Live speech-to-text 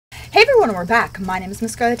Hello and we're back. My name is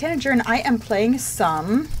Miss Scarlet Tanager and I am playing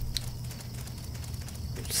some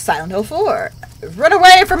Silent Hill 4. Run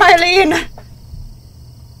away from Eileen!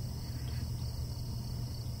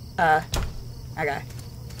 Okay.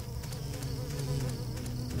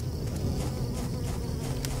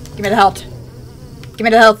 Give me the health. Give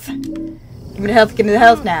me the health. Give me the health, give me the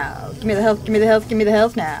health now. Give me the health, give me the health, give me the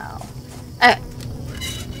health now.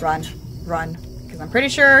 Run. Run. Because I'm pretty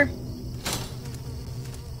sure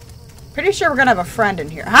we're gonna have a friend in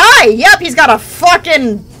here. Hi! Yep, he's got a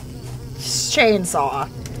fucking chainsaw.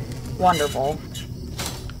 Wonderful.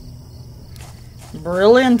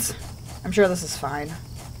 Brilliant. I'm sure this is fine.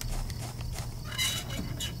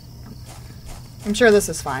 I'm sure this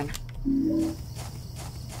is fine.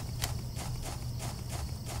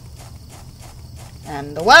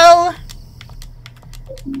 And the well.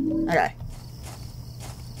 Okay.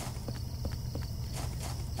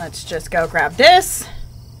 Let's just go grab this.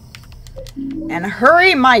 And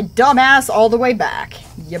hurry my dumbass all the way back.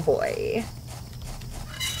 Ya boy.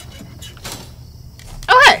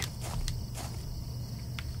 Oh, hey!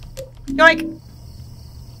 Yoink!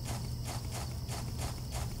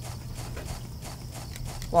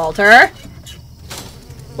 Walter?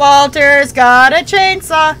 Walter's got a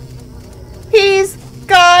chainsaw! He's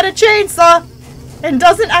got a chainsaw! And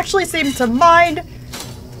doesn't actually seem to mind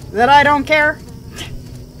that I don't care.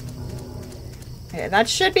 Okay, that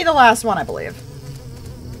should be the last one, I believe.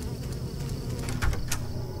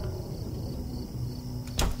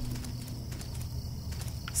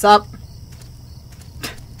 Sup?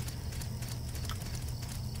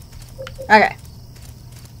 Okay.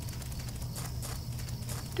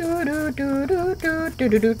 Do do do do do do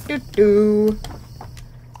do do do do.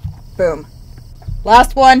 Boom.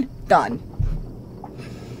 Last one, done.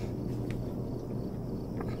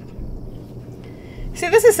 See,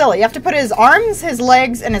 this is silly. You have to put his arms, his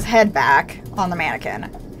legs, and his head back on the mannequin.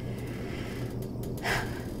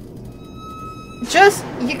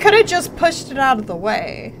 You could have just pushed it out of the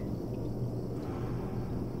way.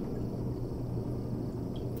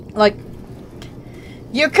 Like,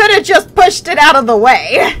 you could have just pushed it out of the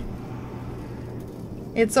way.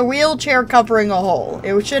 It's a wheelchair covering a hole.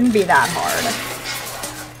 It shouldn't be that hard.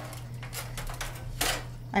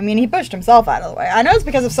 I mean, he pushed himself out of the way. I know it's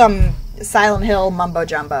because of some Silent Hill mumbo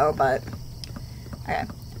jumbo, but okay.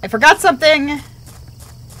 I forgot something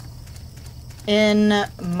in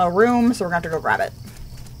my room, so we're gonna have to go grab it.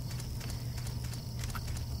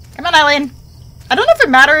 Come on, Eileen. I don't know if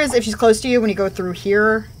it matters if she's close to you when you go through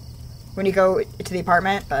here, when you go to the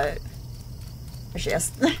apartment, but there she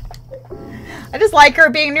is. I just like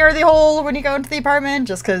her being near the hole when you go into the apartment,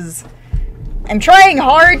 just because I'm trying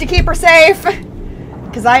hard to keep her safe,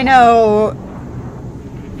 because I know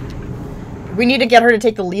we need to get her to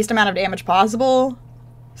take the least amount of damage possible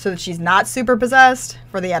so that she's not super possessed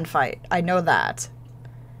for the end fight. I know that.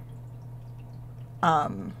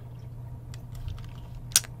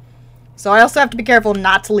 So I also have to be careful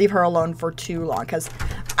not to leave her alone for too long, because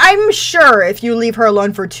I'm sure if you leave her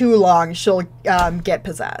alone for too long, she'll get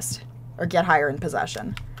possessed or get higher in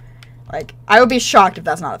possession. Like, I would be shocked if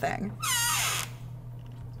that's not a thing.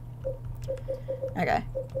 Okay.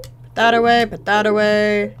 Put that away, put that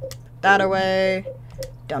away. That away.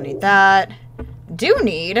 Don't need that. Do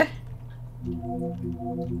need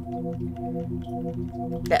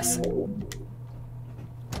this.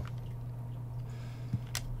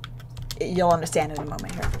 You'll understand in a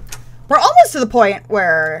moment here. We're almost to the point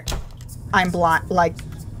where I'm blind, like,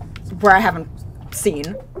 where I haven't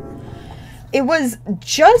seen. It was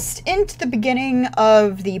just into the beginning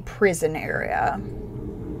of the prison area.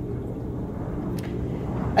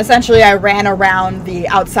 Essentially, I ran around the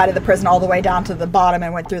outside of the prison all the way down to the bottom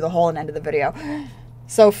and went through the hole and ended the video.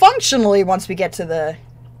 So functionally, once we get to the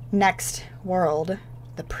next world,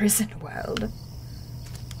 the prison world,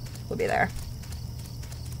 we'll be there.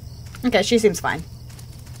 Okay, she seems fine.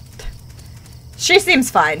 She seems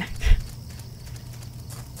fine.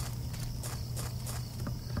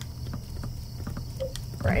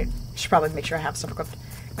 Right. Should probably make sure I have stuff equipped.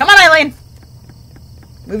 Come on, Eileen!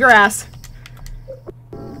 Move your ass.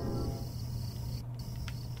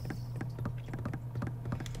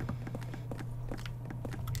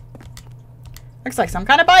 Looks like some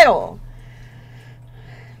kind of Bible.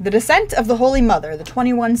 The descent of the Holy Mother, the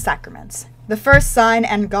 21 sacraments. The first sign,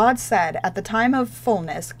 and God said, at the time of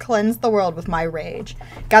fullness, cleanse the world with my rage.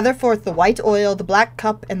 Gather forth the white oil, the black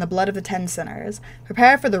cup, and the blood of the 10 sinners.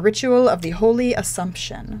 Prepare for the ritual of the Holy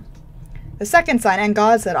Assumption. The second sign, and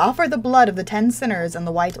God said, offer the blood of the 10 sinners and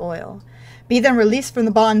the white oil. Be then released from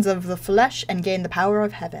the bonds of the flesh and gain the power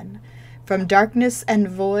of heaven. From darkness and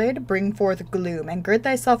void bring forth gloom, and gird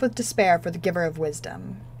thyself with despair for the giver of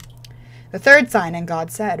wisdom. The third sign, and God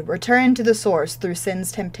said, return to the source through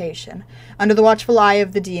sin's temptation. Under the watchful eye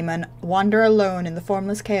of the demon, wander alone in the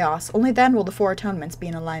formless chaos. Only then will the four atonements be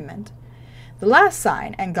in alignment. The last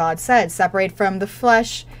sign, and God said, separate from the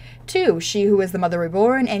flesh two, she who is the mother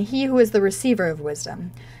reborn, and he who is the receiver of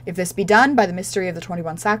wisdom. If this be done by the mystery of the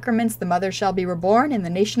 21 sacraments, the mother shall be reborn, and the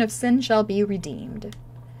nation of sin shall be redeemed.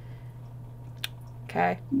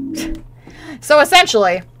 Okay. So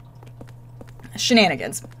essentially,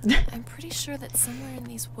 shenanigans. I'm pretty sure that somewhere in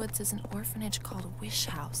these woods is an orphanage called Wish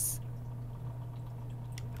House.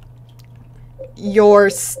 You're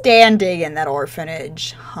standing in that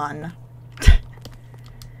orphanage, hun.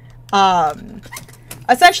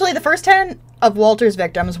 Essentially, the first 10 of Walter's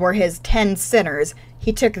victims were his 10 sinners.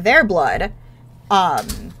 He took their blood,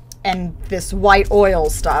 and this white oil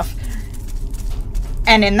stuff.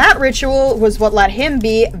 And in that ritual was what let him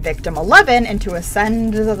be victim 11 and to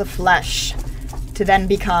ascend to the flesh. To then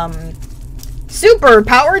become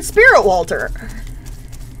super-powered Spirit Walter.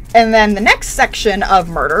 And then the next section of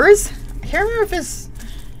murders, I can't remember if it's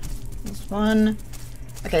this one.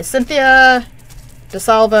 Okay, Cynthia,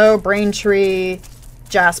 DeSalvo, Braintree,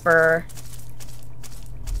 Jasper,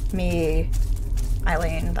 me,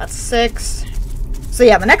 Eileen. That's 6. So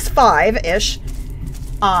yeah, the next 5-ish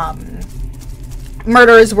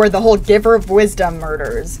murders were the whole Giver of Wisdom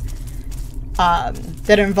murders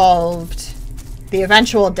that involved the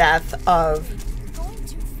eventual death of...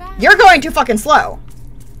 You're going too fucking slow.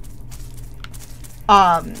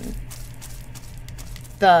 The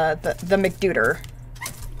McDuder.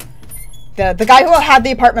 The guy who had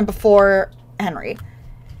the apartment before Henry.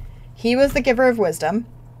 He was the Giver of Wisdom.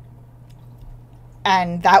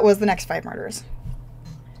 And that was the next 5 murders.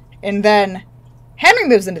 And then Henry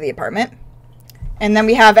moves into the apartment. And then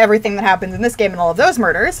we have everything that happens in this game and all of those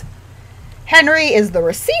murders. Henry is the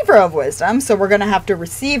receiver of wisdom, so we're going to have to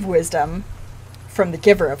receive wisdom from the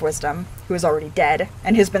Giver of Wisdom, who is already dead,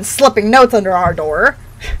 and has been slipping notes under our door.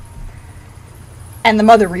 And the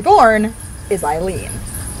Mother Reborn is Eileen.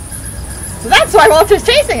 So that's why Walter's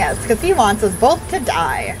chasing us, because he wants us both to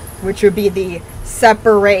die, which would be the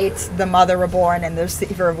separate the Mother Reborn and the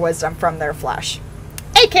Receiver of Wisdom from their flesh.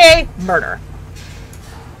 A.K.A. murder.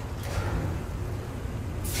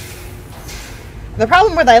 The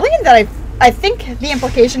problem with Eileen that I think the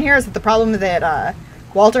implication here is that the problem that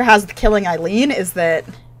Walter has with killing Eileen is that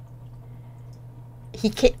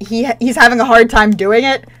he's having a hard time doing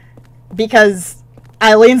it because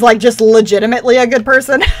Eileen's like just legitimately a good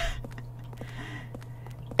person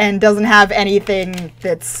and doesn't have anything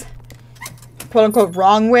that's quote unquote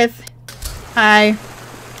wrong with. Hi.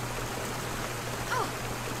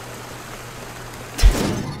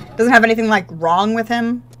 Doesn't have anything like wrong with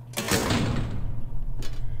him.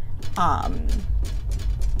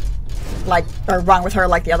 Or wrong with her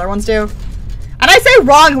like the other ones do. And I say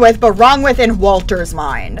wrong with, but wrong with in Walter's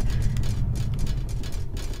mind.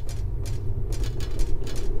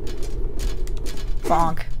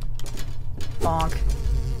 Bonk. Bonk.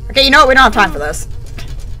 Okay, you know what? We don't have time for this.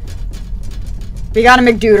 We got a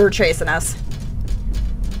McDuder chasing us.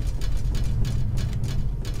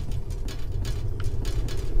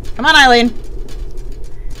 Come on, Eileen.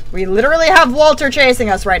 We literally have Walter chasing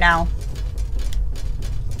us right now.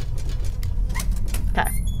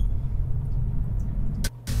 Okay.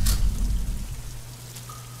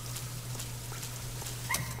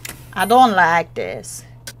 I don't like this.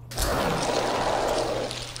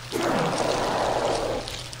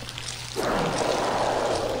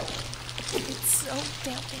 It's so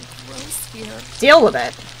damp and gross here. Deal with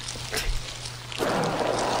it.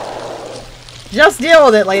 Just deal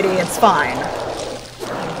with it, lady. It's fine.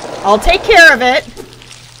 I'll take care of it.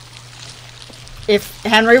 If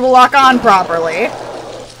Henry will lock on properly.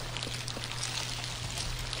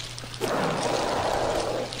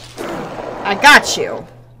 I got you.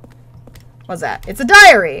 What's that? It's a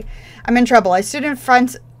diary. I'm in trouble. I stood in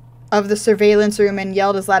front of the surveillance room and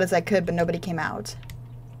yelled as loud as I could, but nobody came out.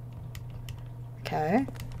 Okay.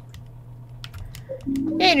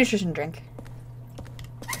 Yay, nutrition drink.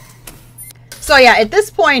 So yeah, at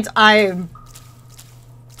this point, I'm...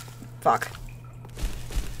 Fuck.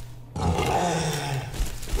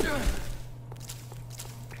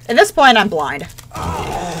 At this point, I'm blind.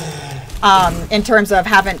 In terms of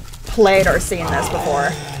haven't played or seen this before.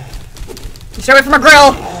 Stay away from a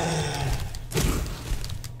grill!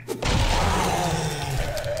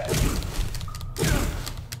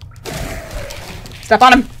 Step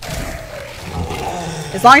on him.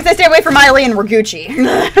 As long as I stay away from Eileen, we're Gucci.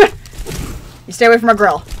 You stay away from her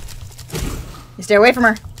grill. You stay away from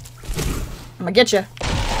her. gonna get you.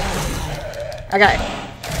 Okay.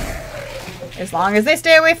 As long as they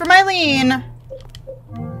stay away from Eileen,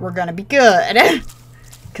 we're gonna be good.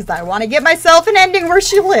 Because I want to get myself an ending where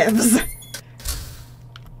she lives.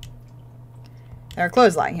 There are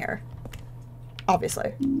clothes lying here.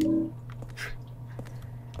 Obviously.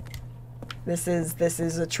 This is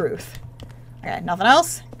the truth. Okay, nothing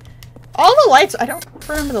else? All the lights, I don't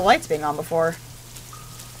remember the lights being on before.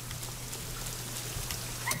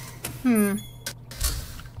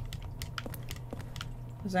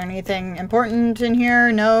 Is there anything important in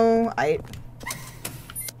here? No. Anything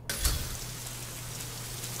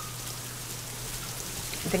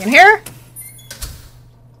in here?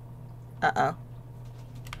 Uh-oh.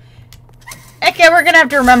 Okay, we're gonna have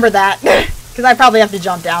to remember that. Because I probably have to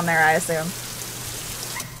jump down there, I assume.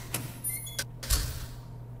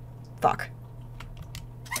 Fuck.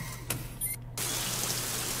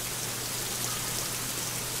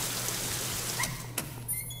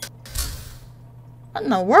 What in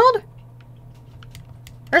the world?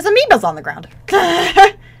 There's amoebas on the ground.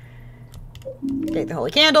 Take the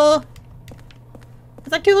holy candle.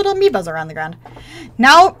 There's like 2 little amoebas around the ground.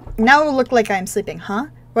 Now it look like I'm sleeping, huh?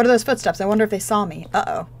 What are those footsteps? I wonder if they saw me.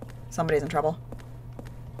 Uh-oh. Somebody's in trouble.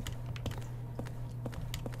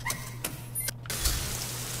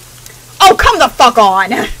 Oh, come the fuck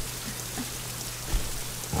on!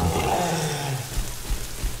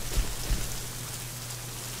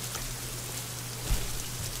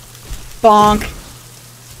 Bonk.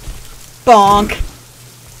 Bonk.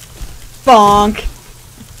 Bonk.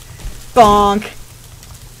 Bonk.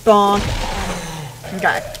 Bonk.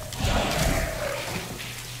 Okay.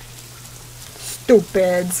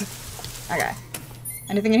 Stupids. Okay.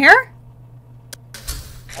 Anything in here?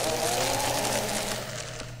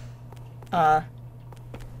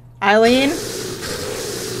 Eileen?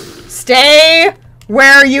 Stay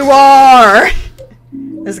where you are!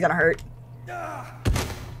 This is gonna hurt.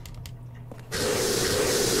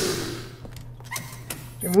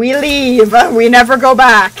 If we leave, we never go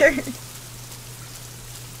back.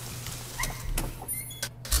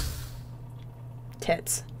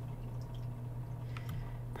 Tits.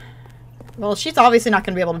 Well, she's obviously not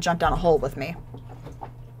going to be able to jump down a hole with me.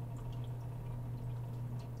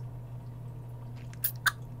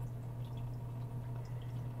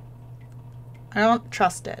 I don't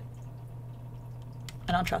trust it.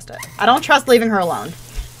 I don't trust it. I don't trust leaving her alone.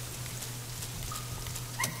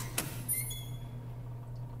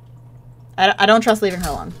 I don't trust leaving her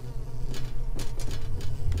alone.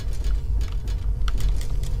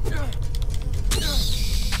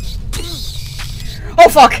 Oh,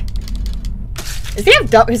 fuck! Does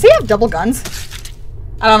he have double guns?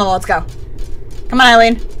 I don't know. Let's go. Come on,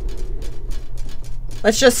 Eileen.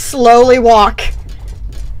 Let's just slowly walk.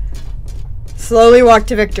 Slowly walk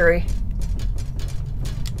to victory.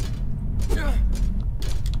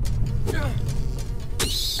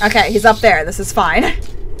 Okay, he's up there. This is fine.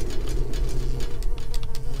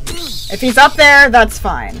 If he's up there, that's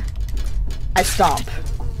fine. I stomp.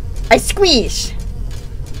 I squeeze.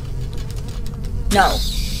 No.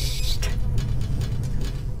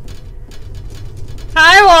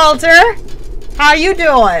 Hi, Walter. How you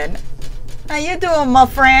doing? How you doing, my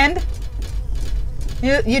friend?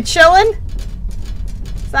 You chilling?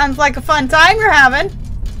 Sounds like a fun time you're having.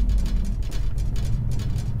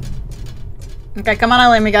 Okay, come on,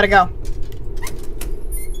 Eileen. We gotta go.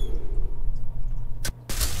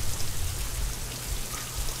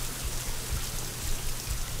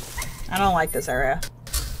 I don't like this area.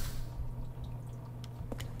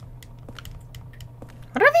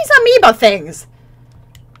 What are these amoeba things?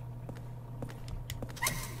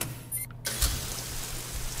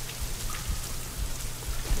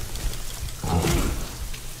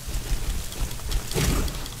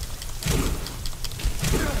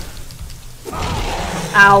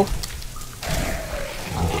 Ow.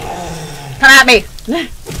 Come at me.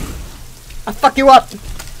 I'll fuck you up.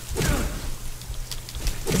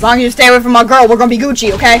 As long as you stay away from my girl, we're gonna be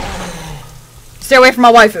Gucci, okay? Stay away from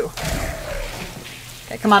my waifu.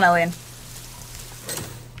 Okay, come on, Eileen.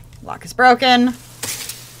 Lock is broken.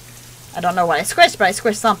 I don't know what I squished, but I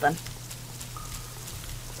squished something.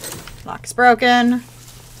 Lock is broken.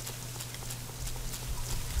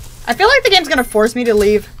 I feel like the game's gonna force me to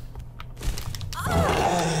leave.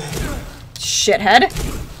 Shithead.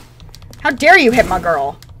 How dare you hit my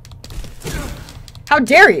girl? How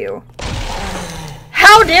dare you?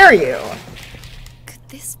 How dare you? Could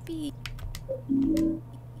this be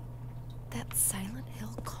that Silent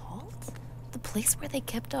Hill cult? The place where they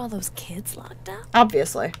kept all those kids locked up?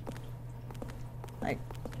 Obviously. Like,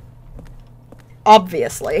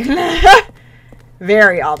 obviously.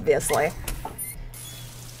 Very obviously.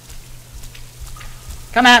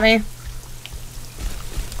 Come at me.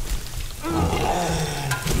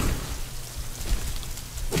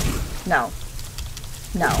 No.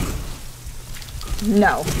 No.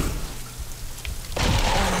 No.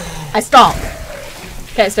 I stomp.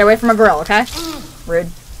 Okay, stay away from a grill, okay?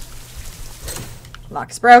 Rude.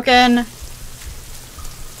 Lock is broken.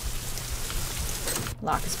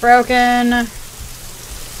 Lock is broken.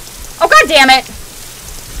 Oh, god damn it!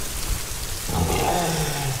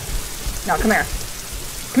 No, come here.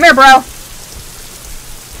 Come here, bro.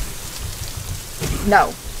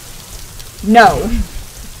 No. No.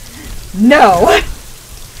 No.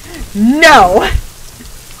 No.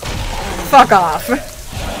 Fuck off.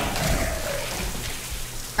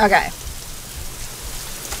 Okay.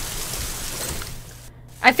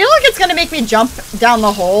 I feel like it's gonna make me jump down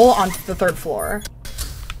the hole on the 3rd floor.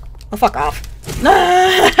 Oh, fuck off.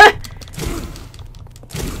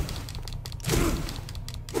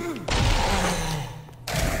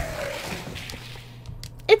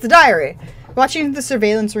 It's a diary. Watching the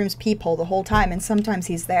surveillance room's peephole the whole time, and sometimes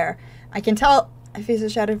he's there. I can tell if he's a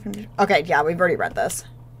shadow from... Okay, yeah, we've already read this.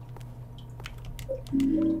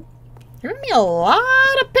 You're giving me a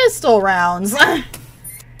lot of pistol rounds.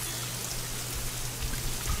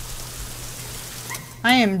 I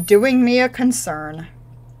am doing me a concern.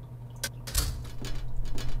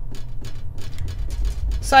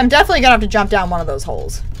 So I'm definitely gonna have to jump down one of those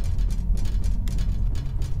holes.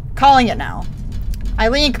 Calling it now.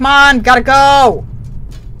 Eileen, come on, gotta go!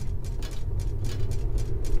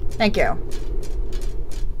 Thank you.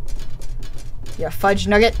 You fudge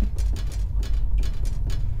nugget.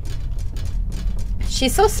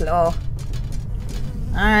 She's so slow.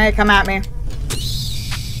 Alright, come at me.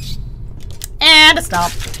 And a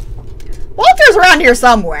stomp. Walter's around here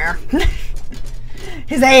somewhere.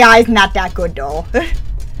 His AI's not that good, though.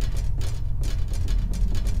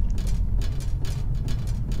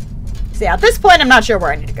 So yeah, at this point, I'm not sure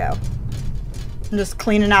where I need to go. I'm just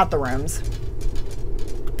cleaning out the rooms.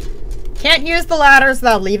 Can't use the ladders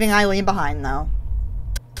without leaving Eileen behind, though.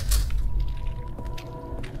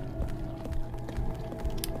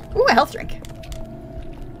 Ooh, a health drink.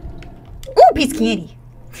 Ooh, a piece of candy.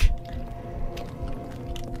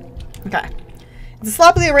 Okay. It's a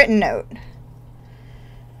sloppily written note.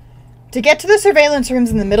 To get to the surveillance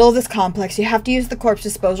rooms in the middle of this complex, you have to use the corpse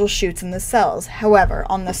disposal chutes in the cells. However,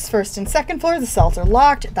 on the 1st and 2nd floor, the cells are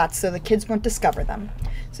locked. That's so the kids won't discover them.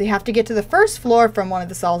 So you have to get to the 1st floor from one of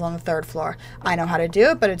the cells on the 3rd floor. I know how to do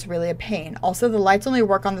it, but it's really a pain. Also, the lights only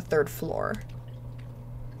work on the 3rd floor.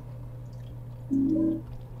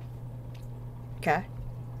 Okay.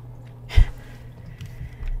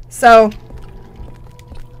 So,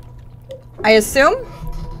 I assume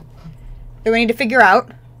that we need to figure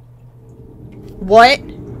out what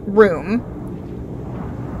room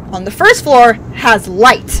on the 1st floor has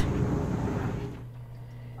light.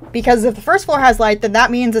 Because if the 1st floor has light, then that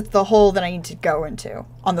means it's the hole that I need to go into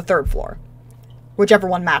on the 3rd floor. Whichever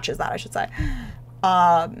one matches that, I should say.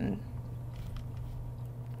 Oh,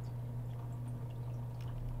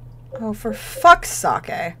 for fuck's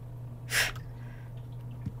sake.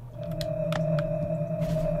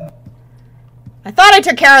 I thought I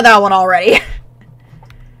took care of that one already.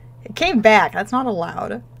 It came back. That's not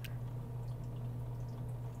allowed.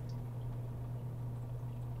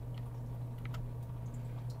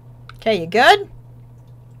 Okay, you good?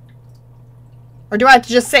 Or do I have to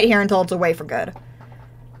just sit here until it's away for good?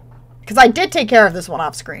 Because I did take care of this one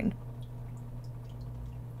off screen.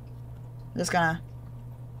 I'm just gonna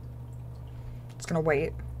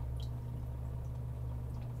wait.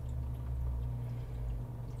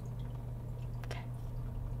 Okay.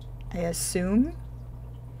 I assume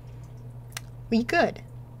we good.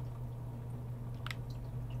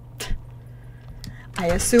 I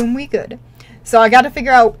assume we good. So I got to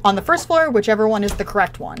figure out on the 1st floor whichever one is the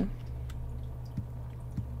correct one.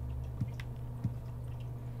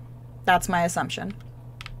 That's my assumption.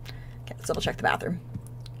 Okay, let's double check the bathroom.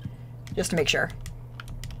 Just to make sure.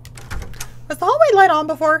 Was the hallway light on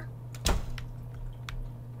before?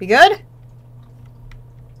 We good?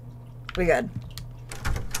 We good.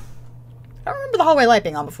 I don't remember the hallway light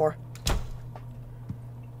being on before.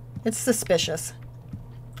 It's suspicious.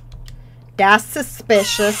 That's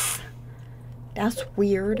suspicious. That's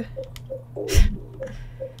weird.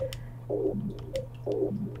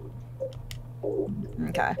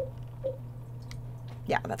 Okay.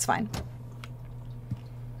 Yeah, that's fine.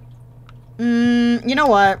 You know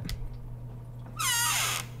what?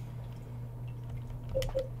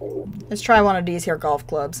 Let's try one of these here golf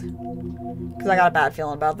clubs. Because I got a bad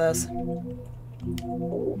feeling about this.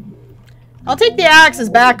 I'll take the axe as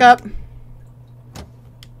backup.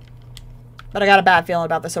 But I got a bad feeling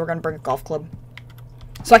about this, so we're gonna bring a golf club.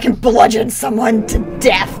 So I can bludgeon someone to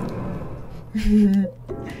death.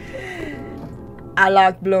 I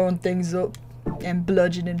like blowing things up and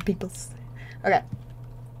bludgeoning people. Okay.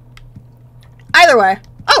 Either way.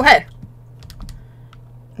 Oh, hey.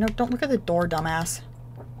 No, don't look at the door, dumbass.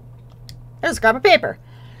 There's a scrap of paper.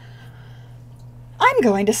 I'm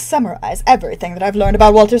going to summarize everything that I've learned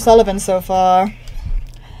about Walter Sullivan so far.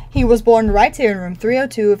 He was born right here in room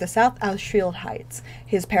 302 of the South Ashfield Heights.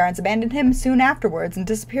 His parents abandoned him soon afterwards and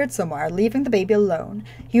disappeared somewhere, leaving the baby alone.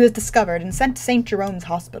 He was discovered and sent to St. Jerome's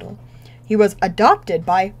Hospital. He was adopted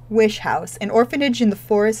by Wish House, an orphanage in the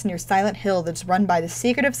forest near Silent Hill that's run by the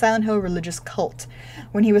secretive Silent Hill religious cult.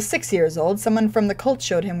 When he was 6 years old, someone from the cult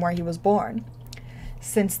showed him where he was born.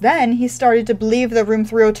 Since then, he started to believe that room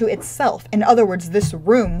 302 itself, in other words, this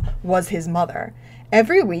room, was his mother.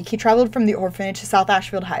 Every week, he traveled from the orphanage to South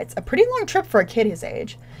Ashfield Heights, a pretty long trip for a kid his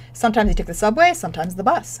age. Sometimes he took the subway, sometimes the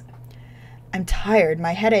bus. I'm tired.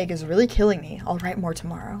 My headache is really killing me. I'll write more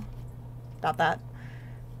tomorrow. About that.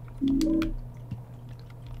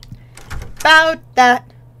 About that.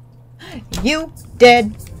 You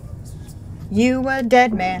dead. You a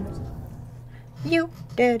dead man. You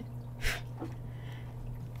dead.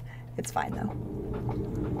 It's fine, though.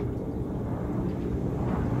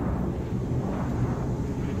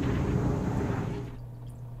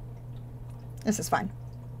 This is fine.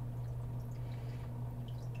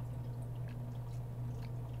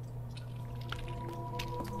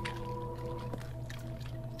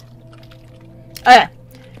 Okay.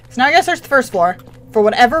 So now I gotta search the first floor for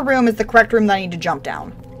whatever room is the correct room that I need to jump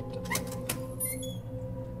down.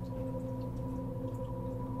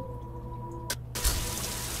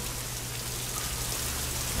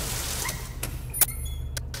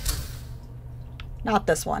 Not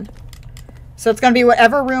this one. So it's going to be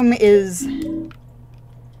whatever room is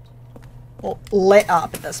lit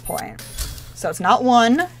up at this point. So it's not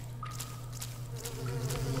 1.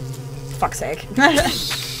 Fuck's sake.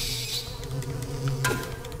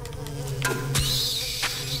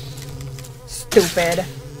 Stupid.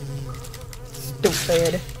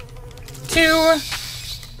 Stupid. 2.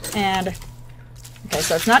 And... okay,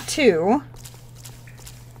 so it's not 2.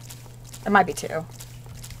 It might be 2.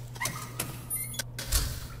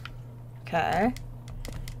 Okay.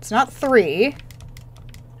 It's not 3.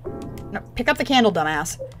 No, pick up the candle,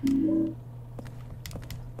 dumbass.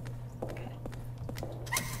 Okay.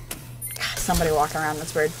 God, somebody walking around,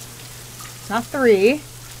 that's weird. It's not 3.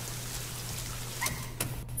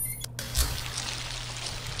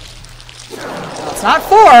 Well, it's not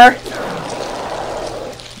 4.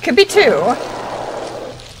 It could be 2.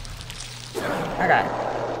 Okay.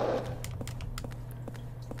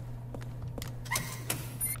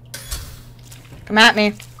 Come at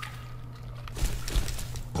me.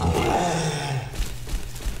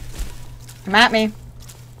 Come at me.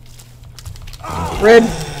 Rude.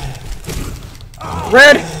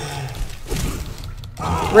 Rude.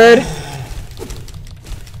 Rude.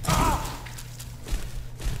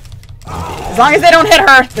 As long as they don't hit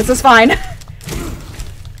her, this is fine.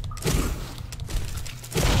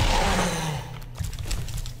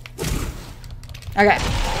 Okay.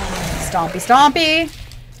 Stompy, stompy.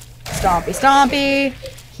 Stompy, stompy.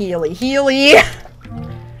 Healy, healy.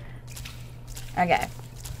 Okay.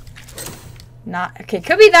 Not... okay,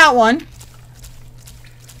 could be that one.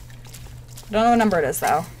 Don't know what number it is,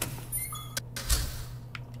 though.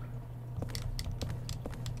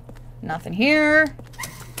 Nothing here.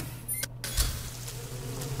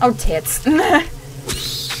 Oh, tits.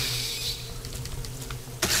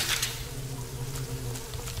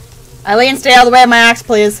 Eileen, stay out of the way of my axe,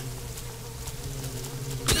 please.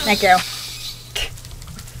 Thank you.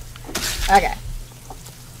 Okay.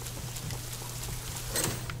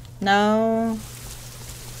 No.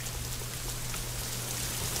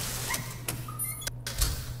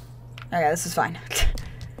 Okay, this is fine.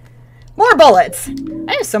 More bullets!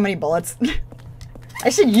 I have so many bullets. I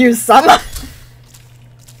should use some.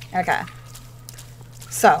 Okay.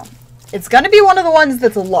 So, it's gonna be one of the ones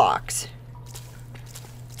that's locked.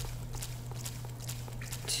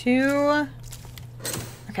 2.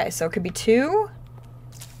 Okay, so it could be 2.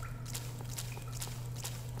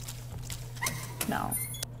 No.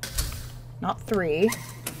 Not 3.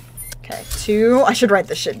 Okay, 2. I should write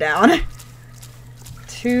this shit down.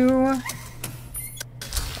 2.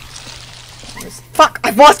 Fuck!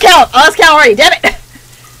 I've lost count! I lost count already! Damn it!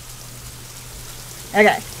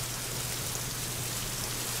 Okay.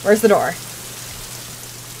 Where's the door?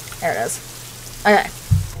 There it is. Okay.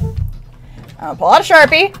 I'm gonna pull out a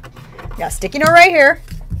Sharpie. Got a sticky note right here.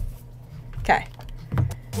 Okay.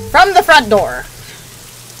 From the front door.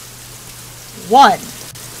 1.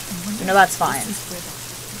 You know that's fine.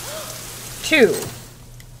 2.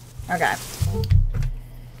 Okay.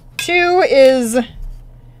 2 is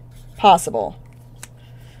possible.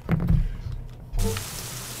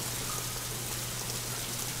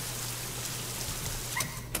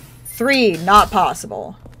 3, not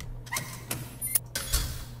possible.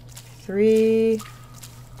 3,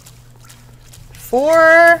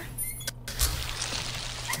 4.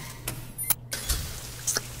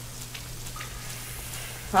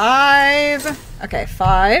 5. Okay,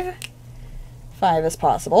 5. 5 is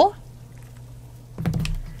possible.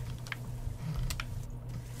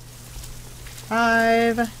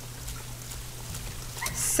 5.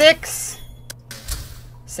 6.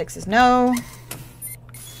 6 is no.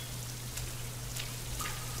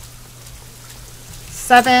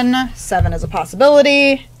 7. 7 is a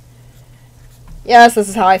possibility. Yes, this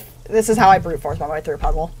is how I brute force my way through a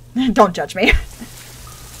puzzle. Don't judge me.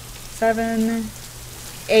 7.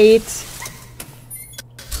 8.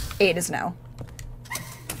 8 is no.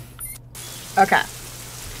 Okay.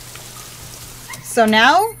 So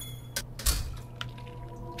now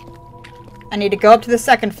I need to go up to the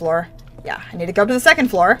second floor. Yeah, I need to go up to the second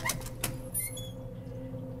floor.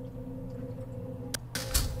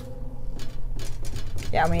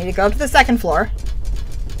 Yeah, we need to go up to the second floor.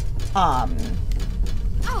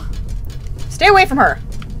 Stay away from her.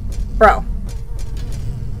 Bro.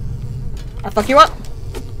 I'll fuck you up.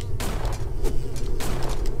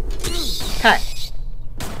 Okay.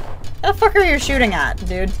 What the fuck are you shooting at,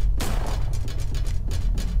 dude?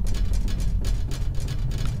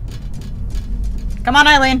 Come on,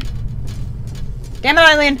 Eileen. Damn it,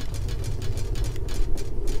 Eileen.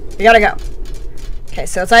 You gotta go. Okay,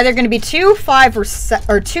 so it's either gonna be 2, 5,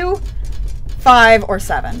 or 2, 5, or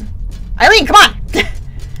 7. Eileen, come on!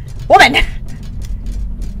 Woman!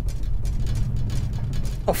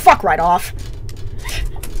 Oh, fuck right off.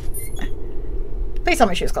 Please tell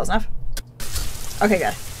me she was close enough. Okay,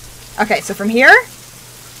 good. Okay, so from here...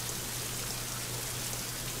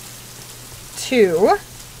 2...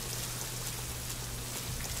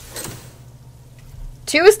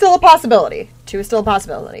 2 is still a possibility. 2 is still a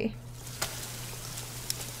possibility.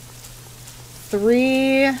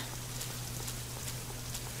 3...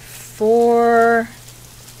 4...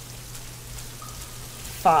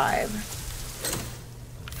 5.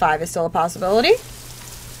 5 is still a possibility.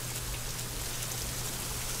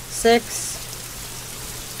 6...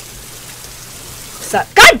 7.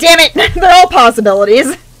 God damn it! They're all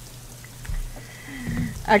possibilities.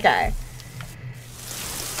 Okay.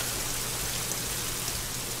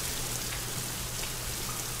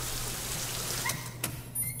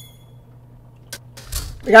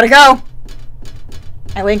 We gotta go.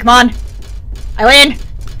 Eileen, come on. Eileen!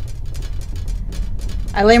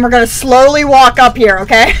 Eileen, we're gonna slowly walk up here,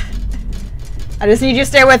 okay? I just need you to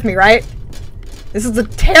stay with me, right? This is a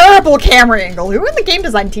terrible camera angle. Who in the game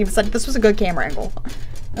design team said this was a good camera angle?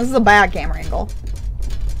 This is a bad camera angle.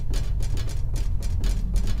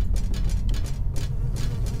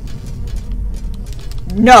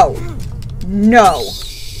 No. No.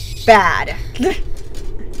 Bad.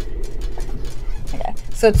 Okay.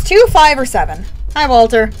 So it's 2, 5, or 7. Hi,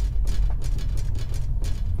 Walter.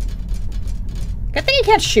 Good thing you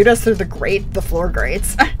can't shoot us through the floor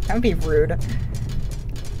grates. That would be rude.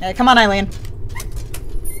 Okay, come on, Eileen.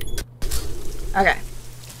 Okay.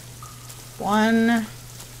 1,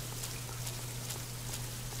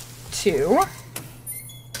 2.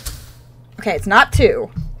 Okay, it's not 2.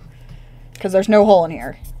 Because there's no hole in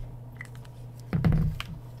here.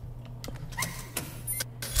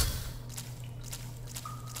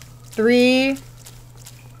 3,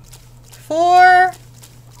 4,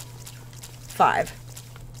 5.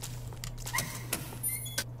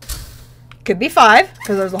 Could be 5,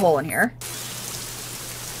 because there's a hole in here.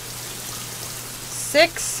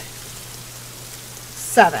 6,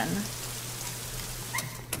 7.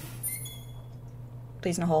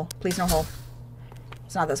 Please no hole. Please no hole.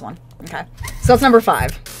 It's not this one. Okay. So it's number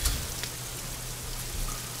 5.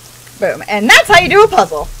 Boom. And that's how you do a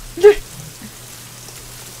puzzle.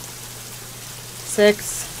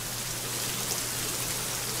 6,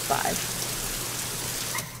 5.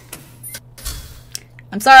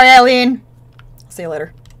 I'm sorry, Eileen. I'll see you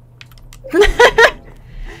later.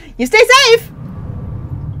 You stay safe.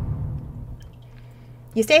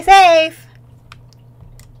 You stay safe.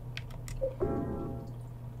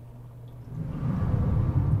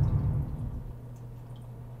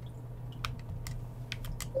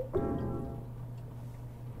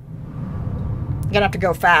 I'm gonna have to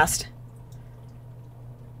go fast.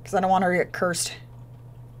 Because I don't want her to get cursed.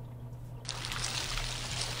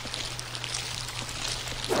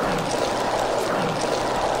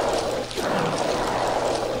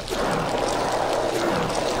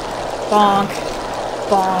 Bonk.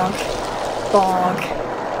 Bonk. Bonk.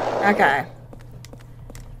 Okay.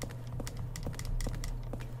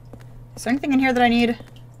 Is there anything in here that I need?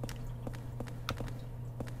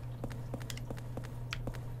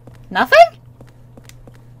 Nothing?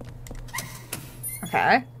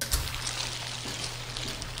 Okay.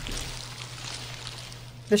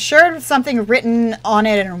 The shirt with something written on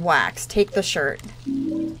it in wax. Take the shirt.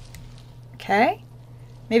 Okay.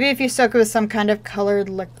 Maybe if you soak it with some kind of colored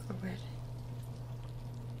liquid.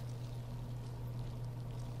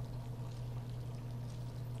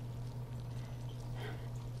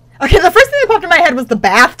 Okay, the first thing that popped in my head was the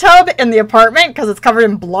bathtub in the apartment because it's covered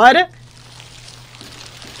in blood.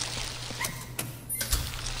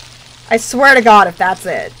 I swear to God if that's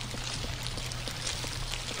it.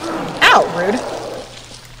 Ow, rude.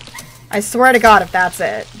 I swear to God if that's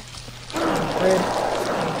it. Rude.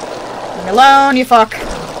 Leave me alone, you fuck.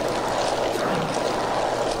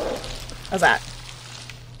 How's that?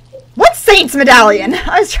 What Saint's medallion?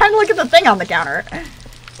 I was trying to look at the thing on the counter.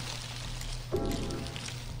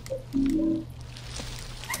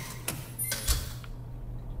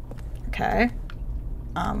 Okay.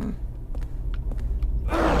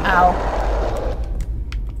 Ow.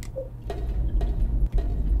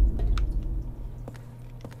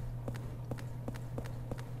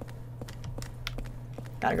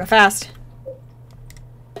 Gotta go fast.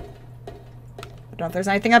 I don't know if there's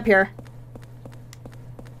anything up here.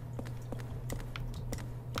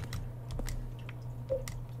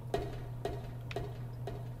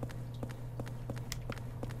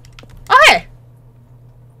 Oh, hey!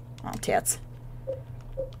 Oh, tits.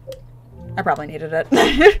 I probably needed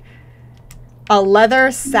it. A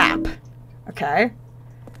leather sap. Okay.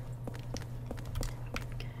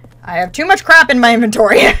 I have too much crap in my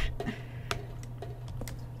inventory.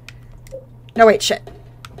 No, wait, shit.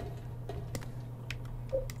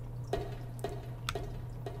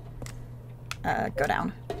 Go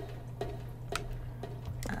down.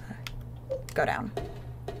 Go down.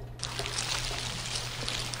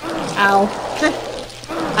 Ow.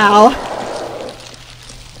 Ow.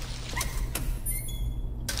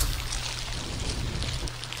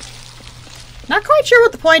 Not quite sure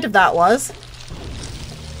what the point of that was.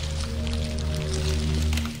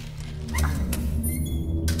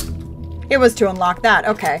 It was to unlock that.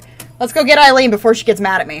 Okay. Let's go get Eileen before she gets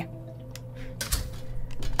mad at me.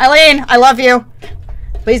 Eileen, I love you.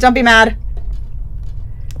 Please don't be mad.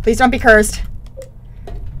 Please don't be cursed.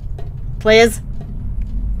 Please.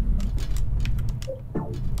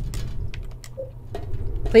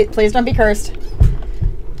 Please don't be cursed.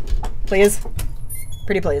 Please.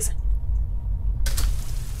 Pretty please.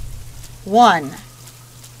 1,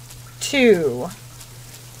 2,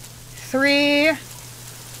 3,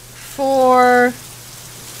 4,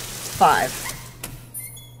 5.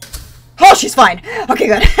 Oh, she's fine. Okay,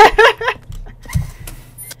 good.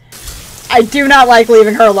 I do not like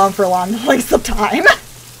leaving her alone for long lengths of time.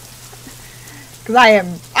 Because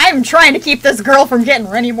I'm trying to keep this girl from getting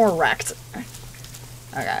any more wrecked.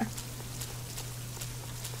 Okay.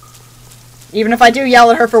 Even if I do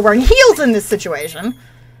yell at her for wearing heels in this situation.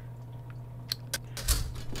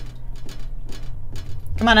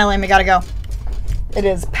 Come on, Eileen, we gotta go. It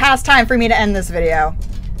is past time for me to end this video.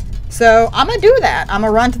 So, I'm gonna do that. I'm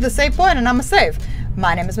gonna run to the save point and I'm gonna save.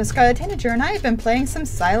 My name is Miss Scarlet Tanager and I have been playing some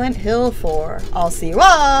Silent Hill 4. I'll see you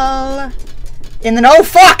all in the— oh,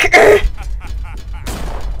 fuck!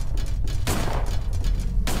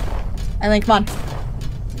 Eileen, come on.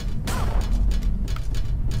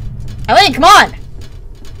 Eileen, come on!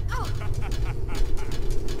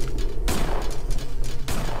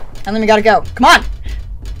 Eileen, we gotta go. Come on!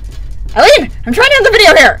 Eileen! I'm trying to end the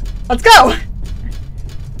video here! Let's go!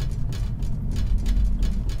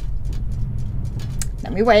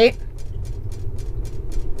 Let me wait.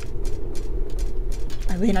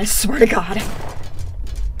 Eileen, I swear to God.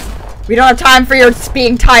 We don't have time for your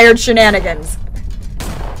being tired shenanigans.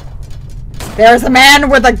 There's a man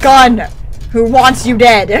with a gun who wants you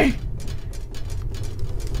dead.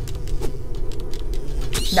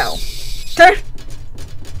 No.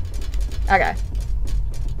 Okay.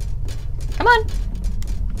 Come on.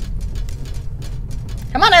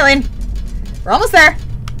 Come on, Eileen. We're almost there.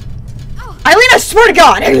 Oh. Eileen, I swear to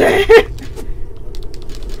God.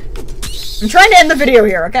 I'm trying to end the video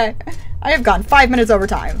here, okay? I have gone 5 minutes over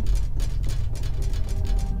time.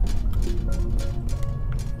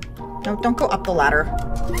 No, don't go up the ladder.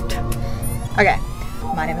 Okay.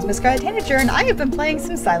 My name is Miss Scarlet Tanager, and I have been playing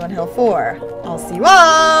some Silent Hill 4. I'll see you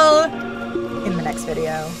all in the next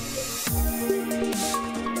video.